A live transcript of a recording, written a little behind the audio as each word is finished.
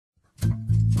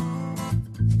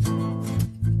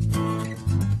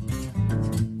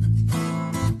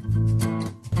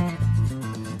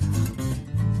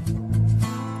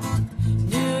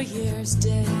Year's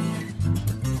Day,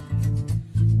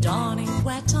 dawning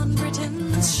wet on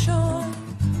Britain's shore.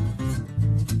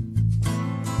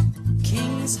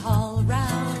 King's Hall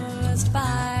roused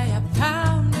by a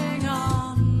pounding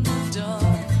on the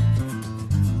door.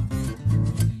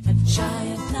 A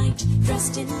giant knight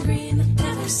dressed in green,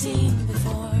 never seen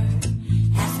before,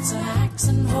 hefts an axe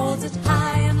and holds it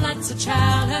high and lets a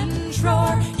challenge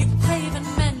roar. You craven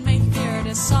men may fear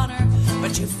dishonor,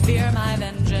 but you fear my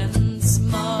vengeance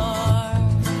more.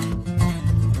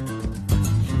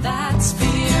 That's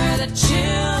fear that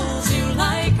chills you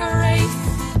like a wraith,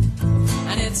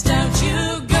 and it's doubt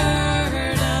you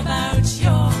gird about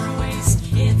your waist.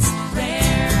 It's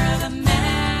rare the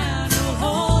man who'll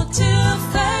hold to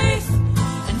faith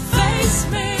and face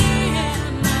me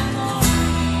in the morning.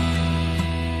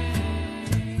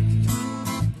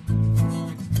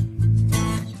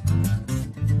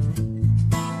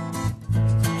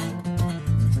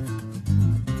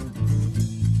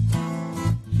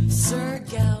 Sir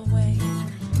Gawain,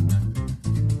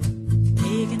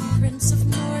 pagan prince of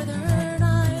northern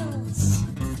isles,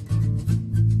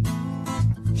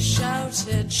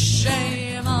 shouted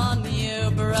shame on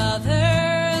you,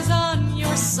 brothers, on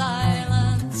your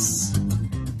silence.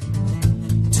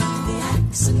 Took the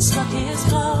axe and struck his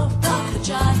blow, brought the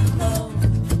giant low,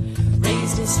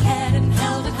 raised his head and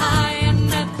held it high, and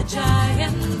met the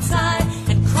giant's eye,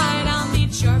 and cried, I'll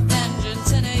meet your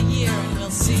vengeance in a year, and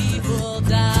we'll see who'll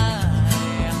die.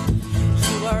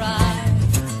 You or I.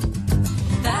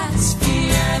 That's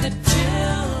fear that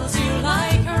chills you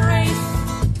like a wraith,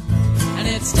 and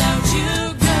it's doubt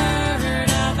you gird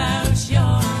about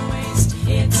your waist.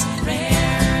 It's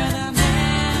rare the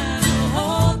man who'll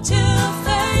hold to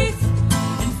faith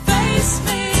and face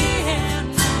me in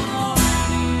the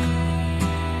morning.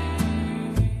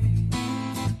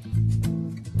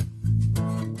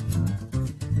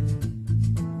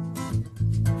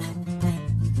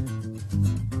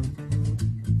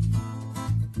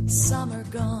 Summer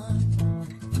gone,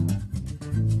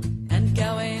 and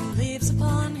Gawain leaves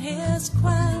upon his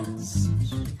quest.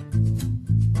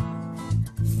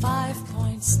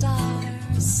 5-point star,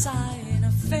 sign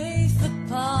of faith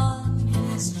upon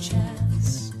his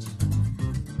chest.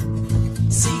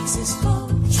 Seeks his foe,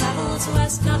 travels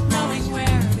west, not knowing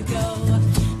where to go.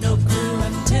 No clue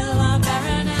until a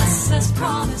baroness has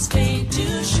promised aid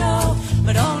to show,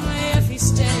 but only if he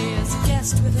stays a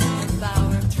guest within the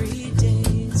bower 3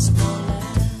 days or less.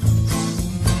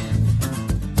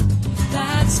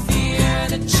 That's fear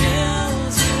that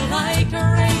chills you like a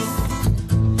wraith,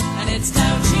 and it's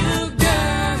doubt you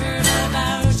gird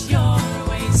about your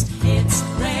waist. It's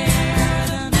rare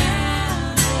the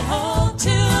man who'll hold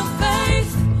to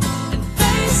faith and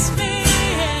face me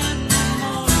in the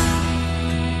morning.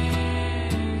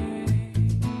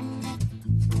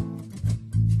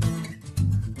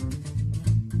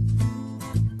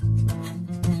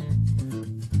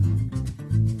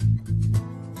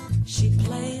 She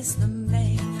plays the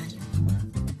maid,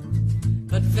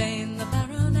 but vain the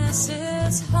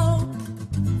baroness's hope.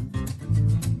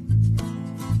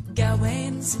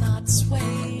 Gawain's not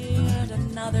swayed,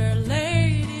 another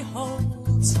lady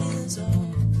holds his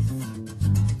oath.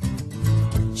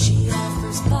 She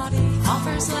offers body,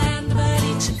 offers land, but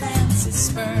each advance is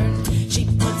spurned. She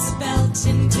puts a belt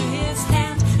into his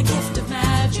hand, a gift of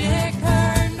magic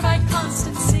earned by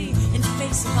constancy in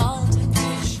face of all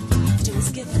temptation to his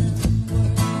given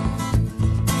word.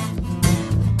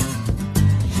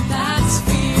 That's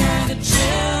fear that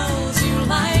chills you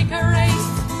like a wraith,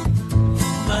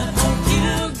 but hope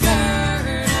you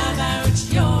gird about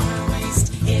your waist.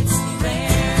 It's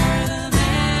rare the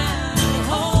man who'll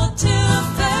hold to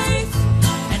faith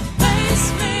and face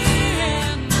me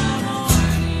in the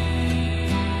morning.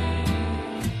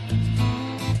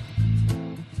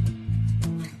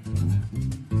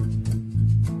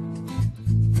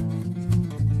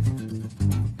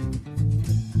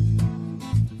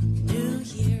 New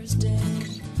Year's Day,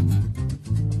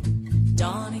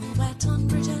 dawning wet on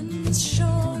Britain's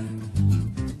shore.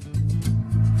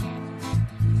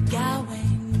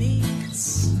 Gawain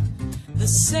meets the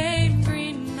same